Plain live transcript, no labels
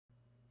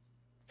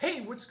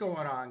Hey, what's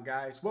going on,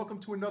 guys? Welcome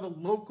to another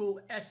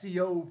local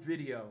SEO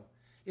video.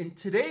 In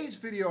today's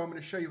video, I'm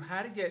going to show you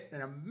how to get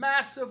a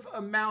massive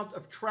amount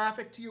of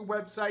traffic to your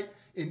website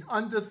in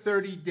under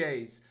 30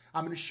 days.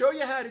 I'm going to show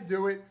you how to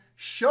do it,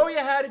 show you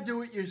how to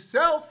do it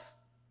yourself.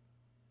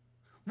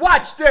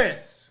 Watch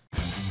this!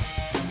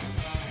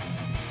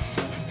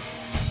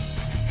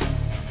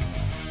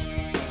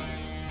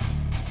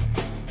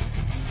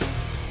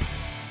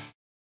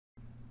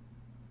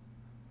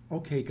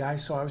 Okay,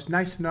 guys, so I was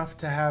nice enough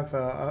to have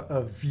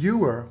a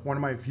viewer, one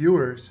of my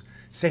viewers,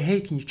 say,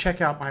 hey, can you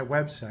check out my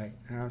website?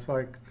 And I was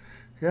like,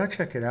 yeah, I'll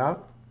check it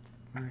out.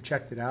 And I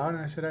checked it out, and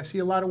I said, I see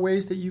a lot of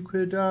ways that you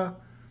could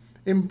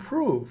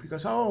improve. He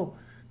goes, oh,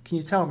 can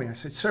you tell me? I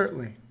said,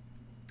 certainly.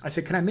 I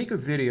said, can I make a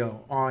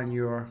video on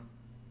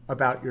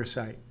about your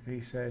site? And he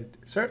said,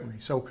 certainly.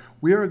 So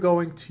we are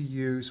going to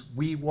use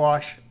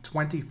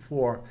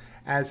WeWash24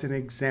 as an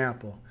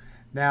example.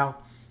 Now,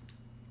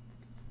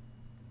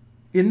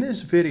 in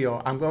this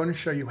video, I'm going to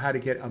show you how to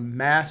get a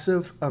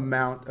massive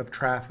amount of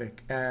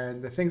traffic.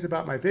 And the things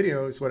about my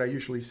videos, what I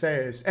usually say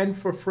is, and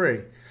for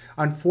free.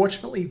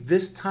 Unfortunately,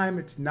 this time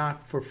it's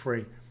not for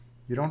free.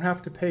 You don't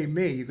have to pay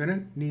me. You're going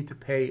to need to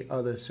pay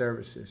other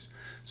services.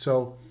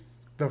 So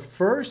the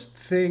first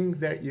thing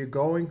that you're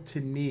going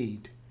to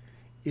need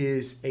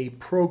is a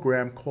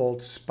program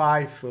called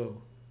SpyFu.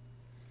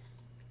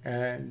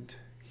 And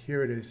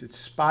here it is.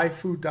 It's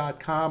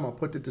spyfu.com. I'll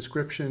put the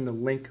description in the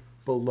link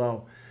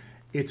below.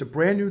 It's a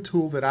brand new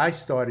tool that I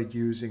started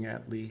using,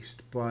 at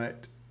least,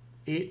 but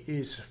it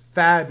is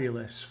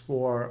fabulous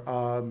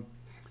for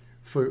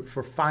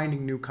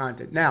finding new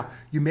content. Now,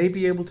 you may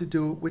be able to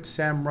do it with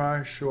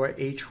SEMrush or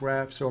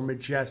Ahrefs or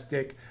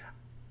Majestic.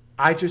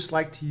 I just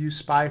like to use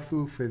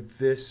SpyFu for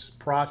this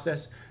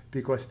process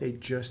because they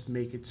just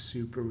make it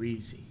super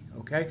easy,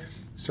 okay?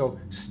 So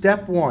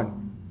step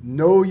one,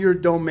 know your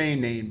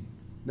domain name,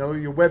 know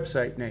your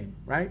website name,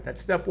 right?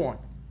 That's step one.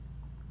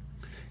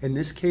 In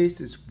this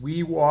case, it's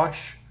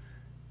WeWash24.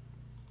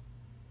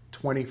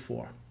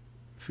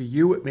 For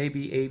you, it may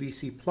be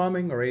ABC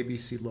Plumbing or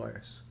ABC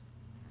Lawyers.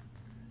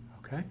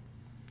 Okay?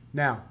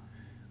 Now,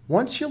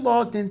 once you're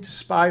logged into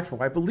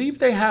SpyFu, I believe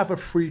they have a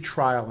free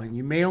trial, and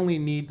you may only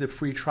need the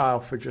free trial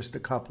for just a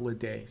couple of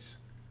days.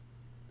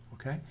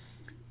 Okay?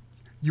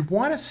 You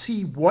want to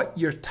see what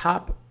your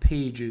top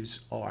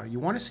pages are. You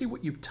want to see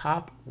what your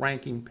top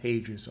ranking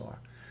pages are.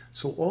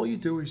 So all you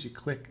do is you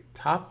click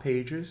Top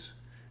Pages.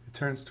 It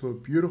turns to a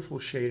beautiful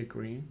shade of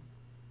green.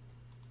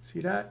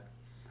 See that?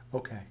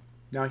 Okay.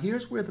 Now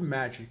here's where the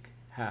magic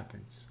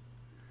happens.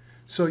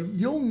 So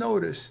you'll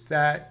notice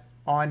that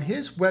on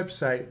his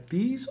website,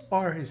 these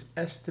are his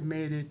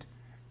estimated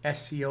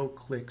SEO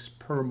clicks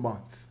per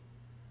month.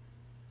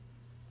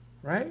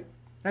 Right?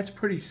 That's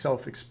pretty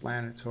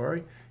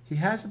self-explanatory. He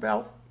has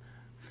about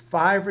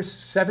 5 or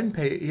 7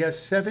 pages. He has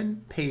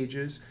 7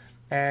 pages,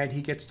 and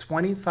he gets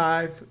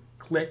 25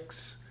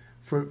 clicks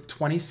for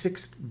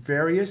 26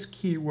 various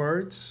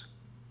keywords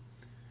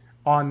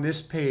on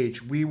this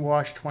page.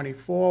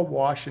 WeWash24,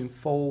 wash and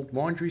fold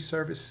laundry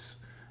service,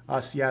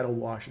 Seattle,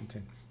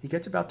 Washington. He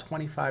gets about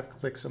 25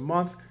 clicks a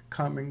month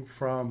coming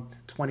from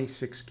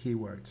 26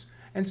 keywords,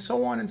 and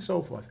so on and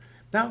so forth.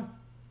 Now,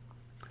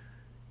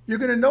 you're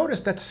going to notice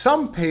that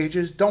some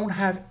pages don't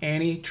have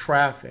any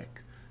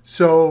traffic.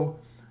 So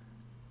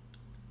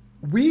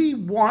we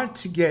want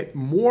to get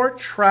more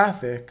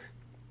traffic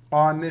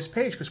on this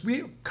page because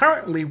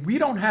currently we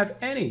don't have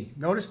any.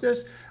 Notice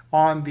this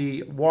on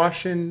the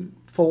wash and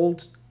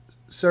fold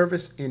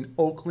service in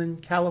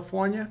Oakland,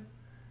 California,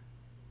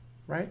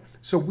 right?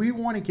 So we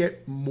want to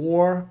get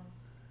more.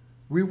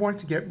 We want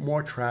to get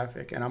more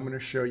traffic, and I'm going to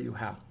show you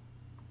how.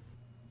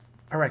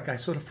 All right,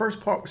 guys. So the first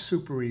part was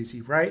super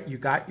easy, right? You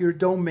got your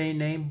domain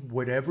name,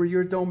 whatever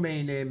your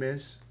domain name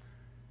is,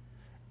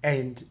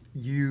 and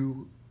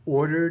you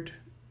ordered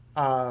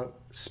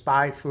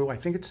SpyFu. I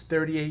think it's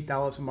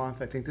 $38 a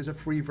month. I think there's a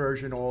free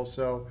version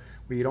also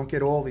where you don't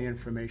get all the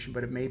information,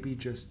 but it may be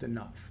just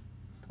enough.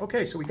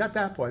 Okay, so we got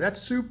that part.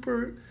 That's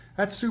super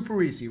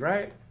easy,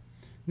 right?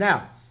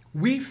 Now,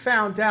 we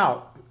found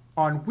out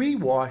on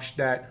WeWash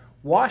that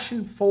wash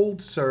and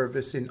fold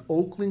service in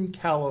Oakland,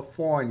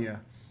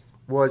 California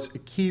was a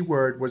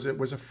keyword, was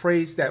a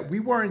phrase that we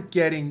weren't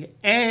getting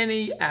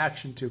any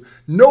action to.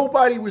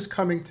 Nobody was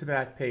coming to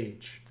that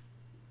page.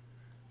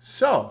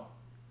 So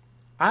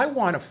I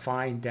want to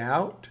find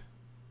out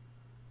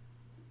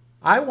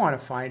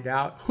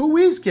who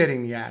is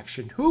getting the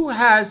action, who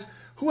has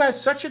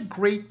such a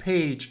great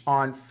page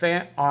on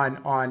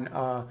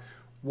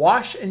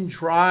wash and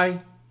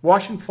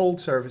fold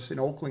service in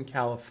Oakland,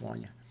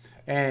 California.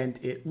 And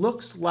it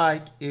looks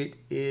like it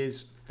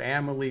is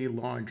Family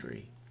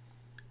Laundry.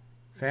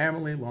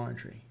 Family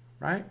Laundry,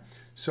 right?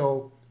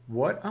 So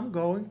what I'm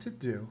going to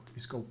do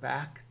is go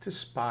back to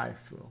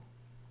SpyFu.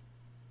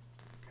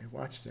 Okay,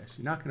 watch this.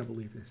 You're not going to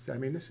believe this. I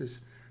mean, this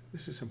is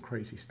some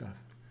crazy stuff.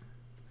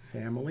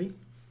 Family,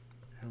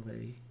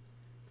 L-A-U-N-D-R-Y.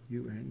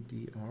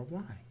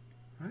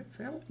 Right?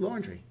 Family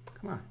Laundry.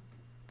 Come on.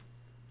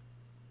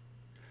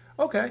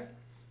 Okay.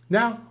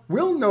 Now,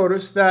 we'll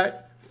notice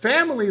that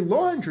Family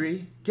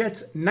Laundry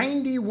gets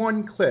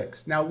 91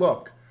 clicks. Now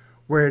look,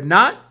 we're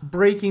not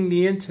breaking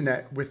the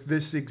internet with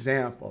this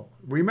example.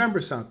 Remember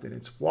something,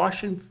 it's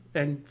wash and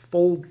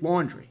fold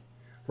laundry,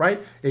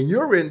 right? In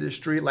your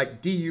industry,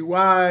 like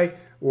DUI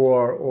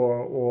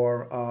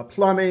or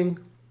plumbing,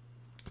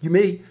 you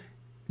may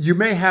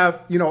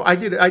have, I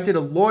did a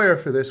lawyer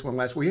for this one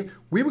last week.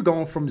 We were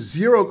going from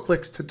 0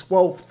 clicks to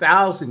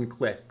 12,000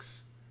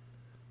 clicks,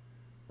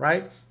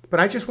 right? But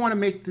I just want to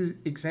make the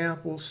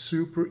example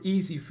super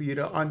easy for you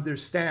to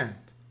understand.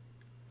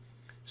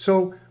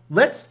 So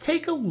let's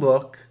take a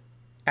look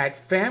at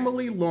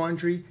Family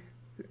Laundry.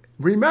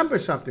 Remember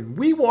something,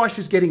 We Wash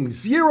is getting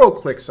 0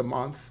 clicks a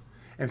month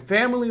and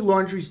Family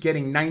Laundry is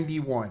getting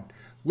 91.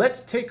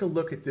 Let's take a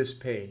look at this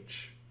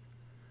page.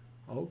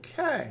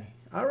 Okay,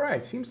 all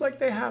right, seems like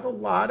they have a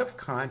lot of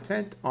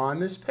content on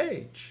this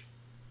page.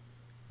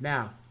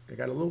 Now, they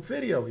got a little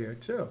video here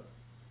too.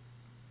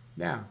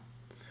 Now,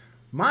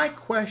 my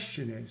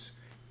question is,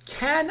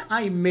 can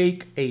I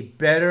make a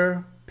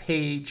better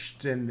page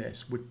than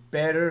this with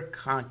better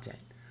content?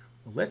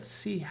 Well, let's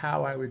see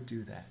how I would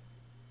do that.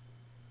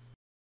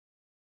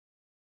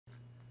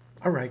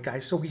 All right,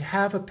 guys, so we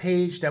have a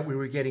page that we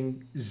were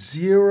getting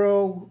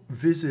 0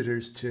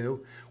 visitors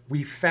to.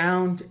 We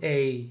found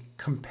a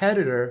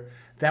competitor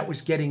that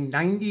was getting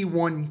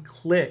 91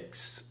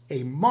 clicks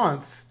a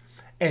month,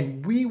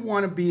 and we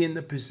want to be in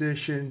the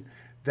position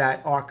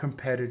that our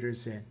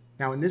competitor's in.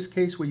 Now, in this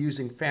case, we're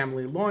using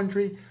Family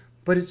Laundry,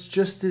 but it's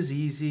just as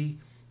easy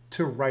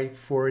to write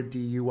for a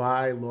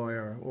DUI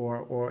lawyer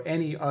or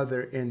any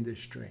other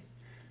industry.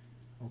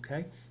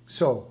 Okay,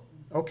 so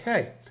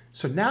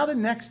now the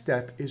next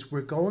step is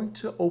we're going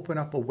to open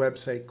up a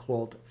website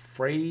called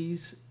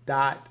phrase.io.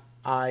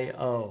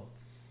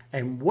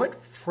 And what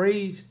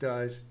Phrase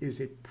does is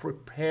it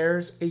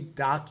prepares a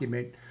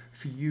document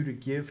for you to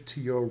give to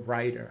your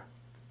writer,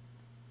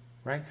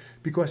 right?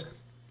 Because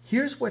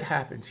here's what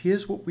happens.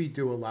 Here's what we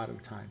do a lot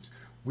of times.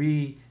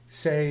 We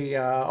say,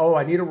 oh,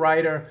 I need a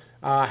writer.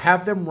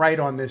 Have them write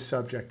on this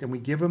subject. And we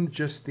give them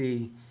just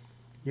the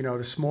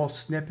small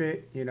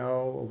snippet,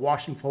 a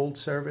wash and fold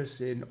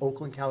service in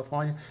Oakland,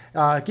 California.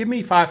 Give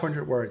me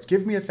 500 words.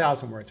 Give me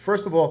 1,000 words.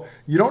 First of all,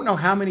 you don't know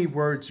how many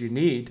words you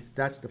need.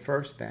 That's the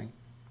first thing.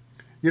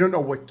 You don't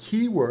know what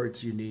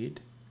keywords you need.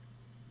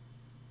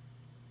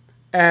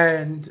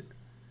 And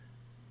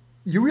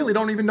you really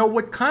don't even know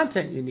what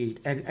content you need.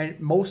 And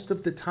most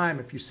of the time,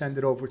 if you send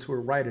it over to a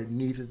writer,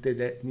 neither do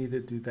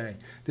they.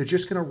 They're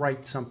just going to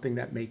write something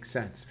that makes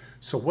sense.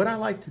 So what I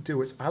like to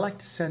do is I like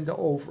to send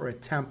over a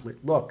template.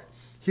 Look,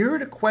 here are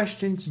the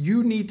questions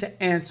you need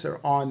to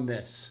answer on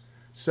this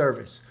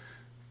service.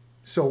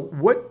 So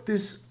what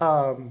this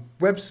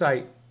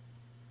website,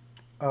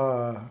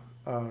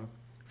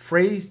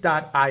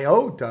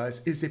 phrase.io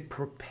does is it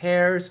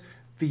prepares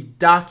the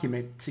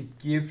document to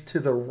give to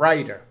the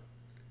writer.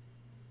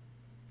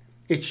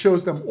 It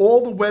shows them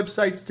all the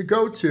websites to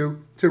go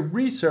to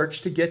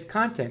research to get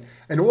content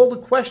and all the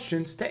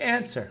questions to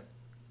answer.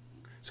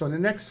 So in the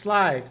next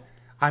slide,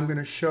 I'm going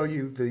to show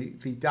you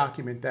the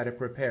document that it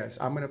prepares.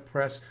 I'm going to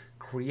press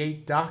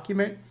Create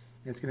Document.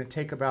 It's going to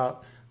take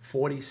about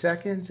 40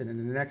 seconds. And in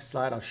the next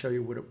slide, I'll show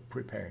you what it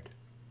prepared.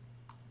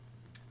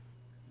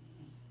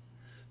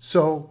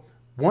 So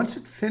once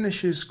it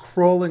finishes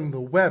crawling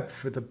the web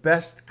for the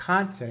best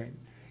content,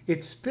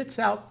 it spits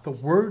out the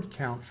word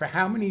count for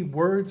how many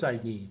words I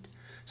need.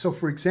 So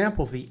for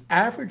example, the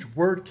average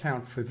word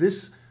count for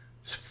this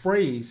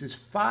phrase is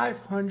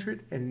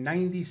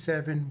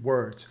 597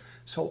 words.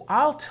 So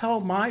I'll tell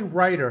my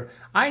writer,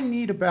 I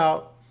need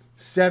about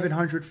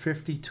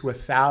 750 to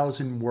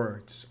 1,000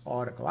 words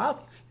article. You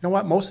know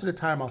what? Most of the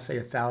time I'll say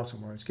 1,000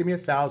 words. Give me a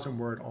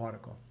 1,000-word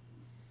article.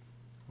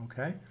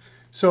 Okay?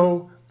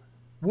 So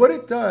what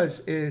it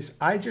does is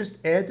I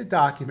just add the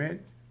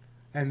document,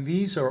 and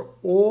these are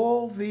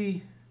all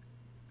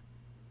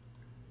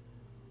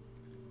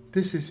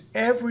this is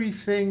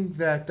everything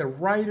that the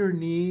writer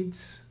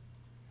needs.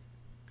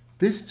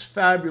 This is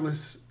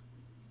fabulous.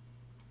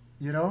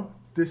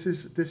 This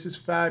is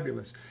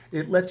fabulous.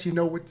 It lets you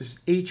know what the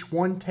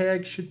H1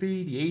 tags should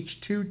be, the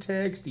H2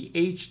 tags, the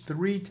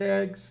H3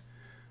 tags,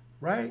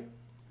 right?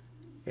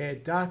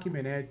 Add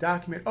document, add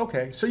document.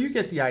 Okay, so you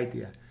get the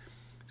idea.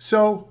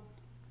 So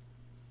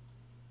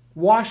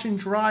wash and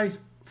dry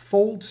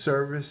fold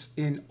service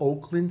in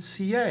Oakland,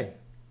 CA.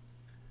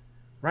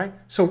 Right?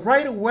 So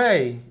right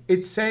away,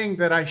 it's saying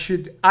that I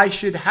should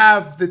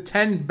have the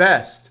 10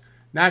 best.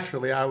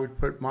 Naturally, I would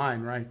put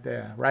mine right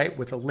there, right?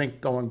 With a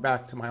link going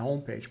back to my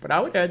homepage. But I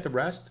would add the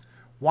rest.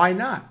 Why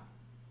not?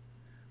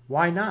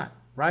 Why not?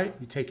 Right?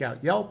 You take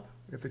out Yelp.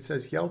 If it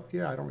says Yelp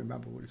here, I don't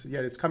remember what it says. Yeah,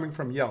 it's coming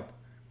from Yelp.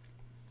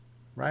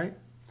 Right?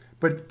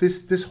 But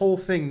this whole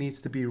thing needs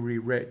to be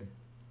rewritten.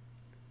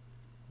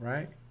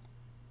 Right?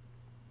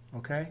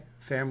 Okay?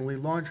 Family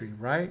Laundry,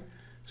 right?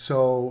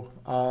 So,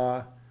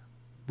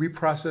 we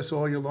process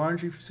all your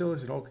laundry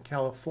facilities in Oakland,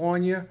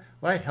 California,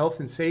 right? Health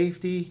and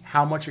safety,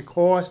 how much it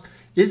costs.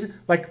 Is it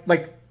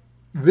like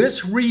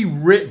this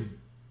rewritten?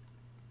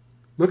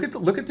 Look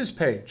at this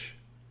page,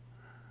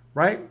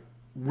 right?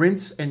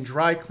 rinse and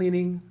dry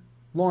cleaning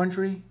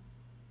laundry,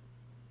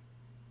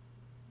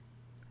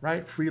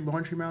 right? Free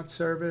laundromat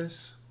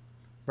service,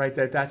 right?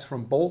 That's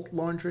from Bolt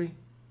Laundry,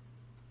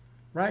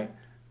 right?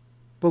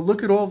 But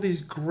look at all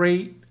this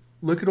great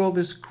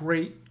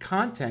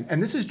content.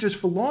 And this is just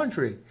for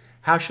laundry.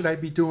 How should I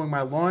be doing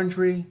my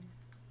laundry,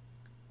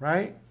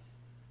 right?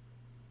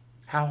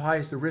 How high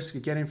is the risk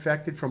of getting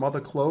infected from other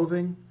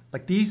clothing?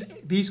 Like these,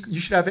 you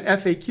should have an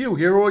FAQ.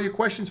 Here are all your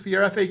questions for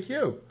your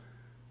FAQ,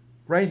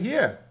 right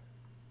here.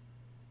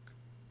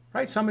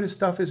 Right, some of this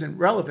stuff isn't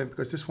relevant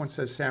because this one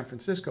says San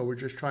Francisco. We're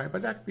just trying,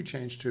 but that could be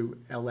changed to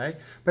LA.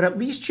 But at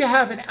least you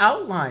have an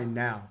outline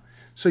now.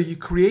 So you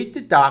create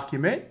the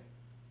document.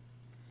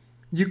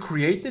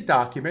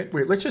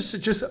 Wait, let's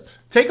just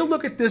take a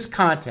look at this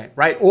content,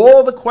 right?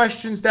 All the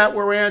questions that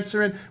we're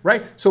answering,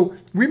 right? So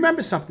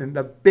remember something.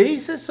 The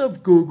basis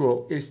of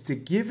Google is to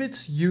give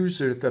its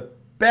user the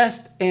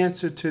best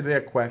answer to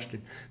their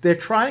question. They're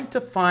trying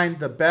to find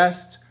the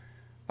best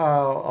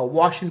a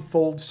wash and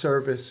fold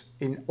service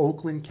in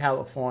Oakland,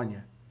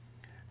 California.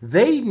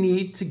 They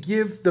need to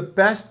give the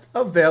best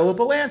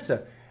available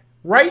answer.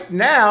 Right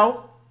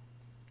now,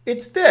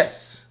 it's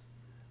this.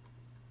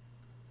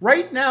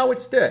 Right now,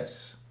 it's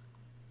this.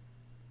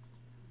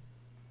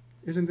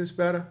 Isn't this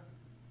better?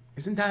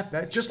 Isn't that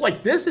better? Just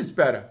like this, it's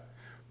better.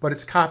 But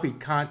it's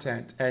copied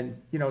content.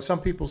 And, you know,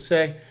 some people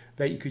say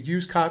that you could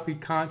use copied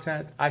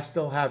content. I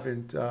still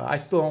haven't,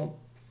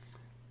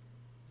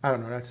 I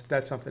don't know,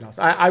 that's something else.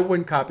 I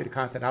wouldn't copy the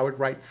content. I would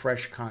write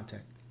fresh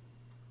content.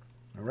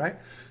 All right?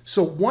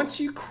 So once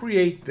you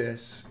create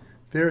this,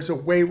 there's a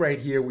way right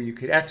here where you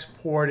could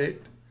export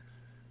it,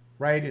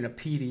 right, in a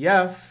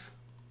PDF.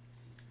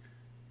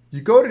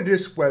 You go to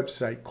this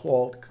website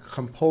called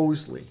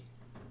Composely.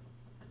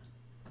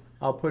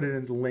 I'll put it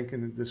in the link in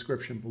the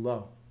description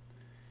below.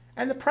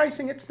 And the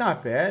pricing, it's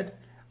not bad.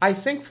 I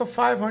think for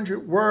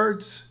 500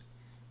 words,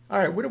 all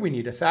right, what do we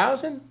need,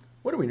 1,000?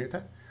 What do we need?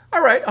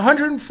 All right,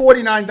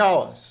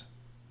 $149.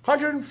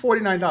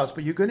 $149,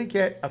 but you're going to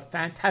get a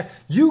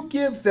fantastic, you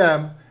give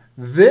them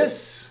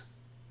this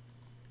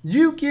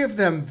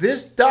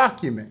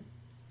document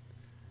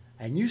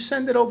and you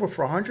send it over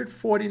for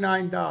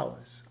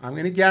 $149. I'm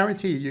going to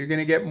guarantee you're going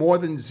to get more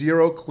than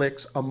 0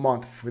 clicks a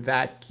month for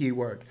that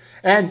keyword.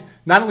 And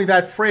not only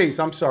that phrase,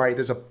 I'm sorry,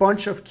 there's a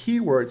bunch of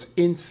keywords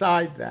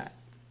inside that.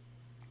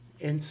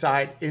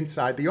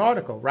 Inside the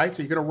article, right?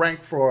 So you're going to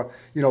rank for,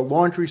 you know,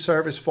 laundry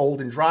service, fold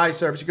and dry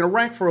service. You're going to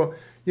rank for,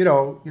 you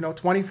know,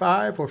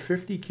 25 or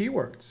 50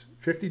 keywords,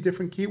 50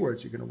 different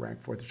keywords you're going to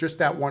rank for. It's just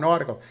that one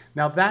article.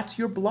 Now that's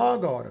your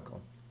blog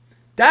article.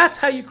 That's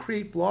how you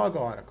create blog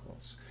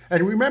articles.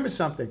 And remember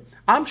something,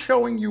 I'm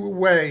showing you a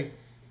way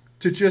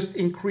to just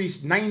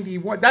increase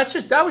 91.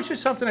 That was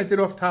just something I did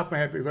off the top of my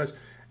head because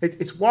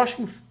it's wash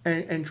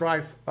and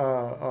dry,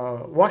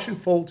 wash and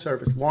fold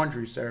service,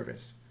 laundry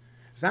service.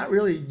 It's not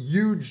really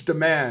huge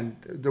demand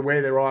the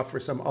way there are for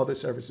some other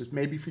services,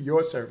 maybe for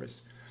your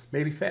service,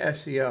 maybe for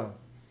SEO,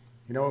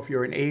 you know, if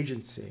you're an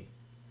agency.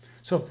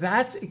 So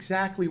that's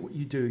exactly what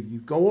you do. You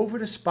go over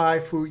to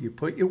SpyFu, you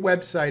put your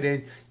website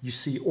in, you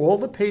see all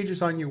the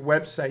pages on your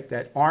website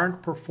that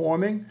aren't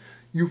performing.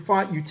 You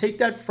take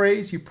that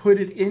phrase, you put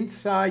it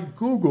inside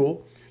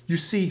Google, you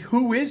see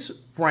who is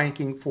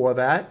ranking for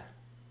that.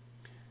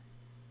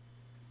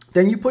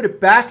 Then you put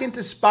it back into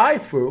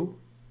SpyFu,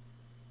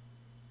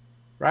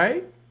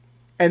 right?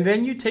 And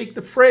then you take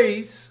the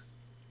phrase,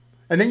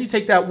 and then you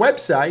take that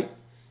website,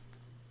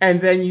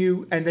 and then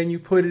you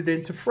put it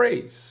into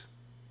phrase,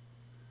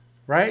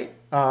 right?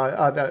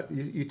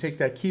 You take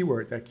that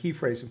keyword, that key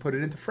phrase, and put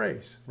it into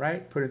phrase,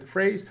 right? Put it into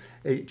phrase.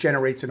 It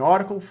generates an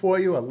article for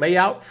you, a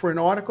layout for an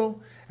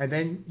article, and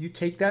then you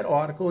take that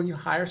article and you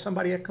hire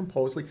somebody at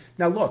Composely.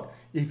 Now look,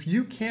 if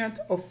you can't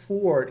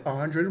afford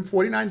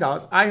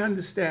 $149, I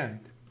understand.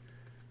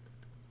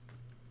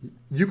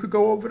 You could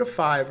go over to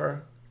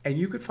Fiverr, and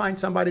you could find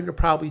somebody to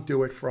probably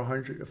do it for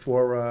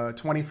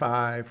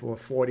 $25 or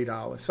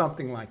 $40,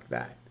 something like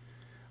that,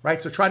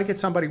 right? So try to get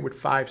somebody with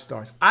 5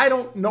 stars. I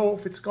don't know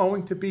if it's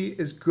going to be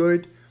as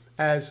good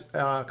as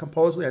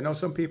Composely. I know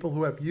some people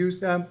who have used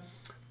them,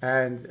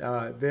 and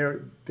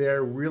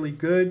they're really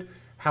good.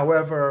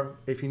 However,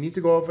 if you need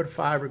to go over to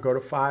Fiverr, go to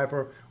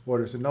Fiverr, or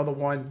there's another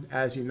one,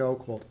 as you know,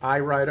 called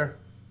iWriter.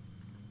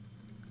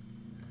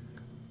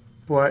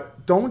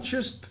 But don't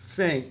just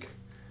think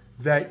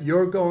that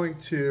you're going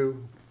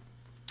to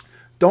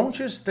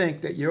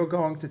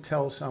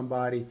tell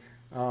somebody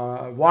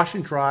wash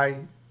and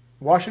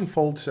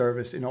fold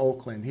service in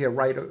Oakland. Here,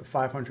 write a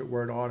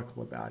 500-word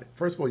article about it.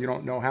 First of all, you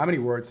don't know how many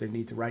words they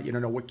need to write. You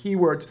don't know what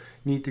keywords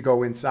need to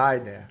go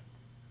inside there,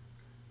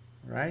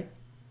 right?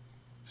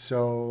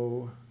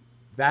 So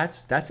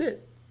that's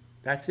it.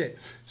 That's it.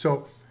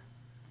 So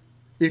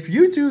if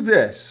you do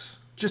this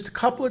just a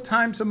couple of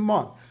times a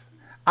month,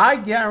 I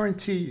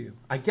guarantee you,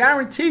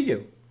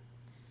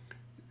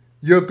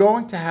 you're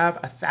going to have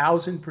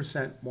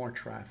 1,000% more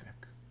traffic.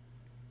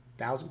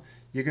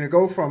 You're going to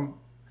go from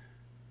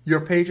your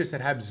pages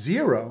that have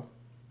 0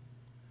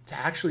 to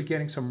actually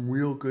getting some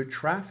real good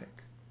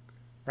traffic,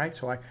 right? right?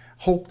 So I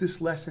hope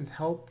this lesson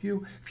helped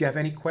you. If you have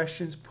any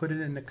questions, put it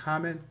in the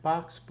comment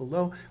box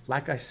below.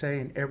 Like I say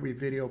in every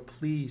video,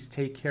 please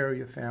take care of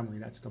your family.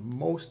 That's the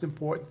most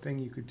important thing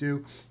you could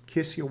do.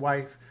 Kiss your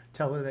wife.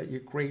 Tell her that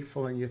you're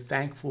grateful and you're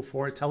thankful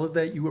for her. Tell her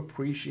that you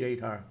appreciate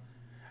her.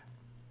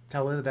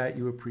 Tell her that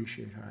you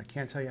appreciate her. I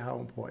can't tell you how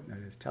important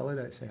that is. Tell her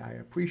that, say, I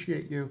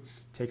appreciate you.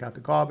 Take out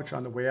the garbage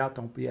on the way out.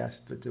 Don't be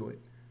asked to do it,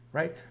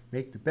 right?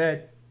 Make the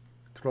bed.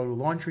 Throw the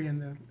laundry in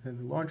the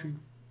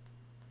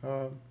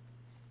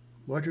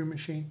laundry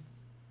machine,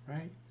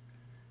 right?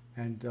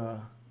 And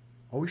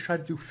always try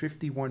to do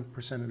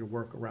 51% of the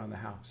work around the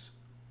house.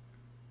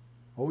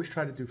 Always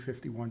try to do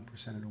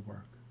 51% of the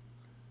work,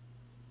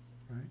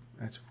 right?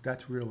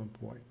 That's real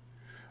important.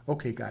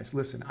 Okay, guys,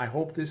 listen, I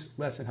hope this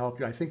lesson helped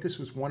you. I think this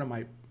was one of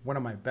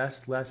my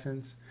best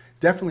lessons.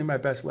 Definitely my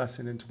best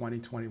lesson in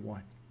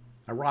 2021.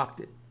 I rocked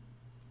it.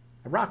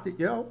 I rocked it,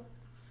 yo.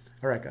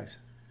 All right, guys.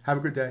 Have a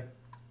good day.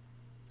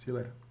 See you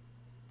later.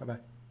 Bye-bye.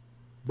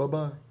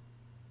 Bye-bye.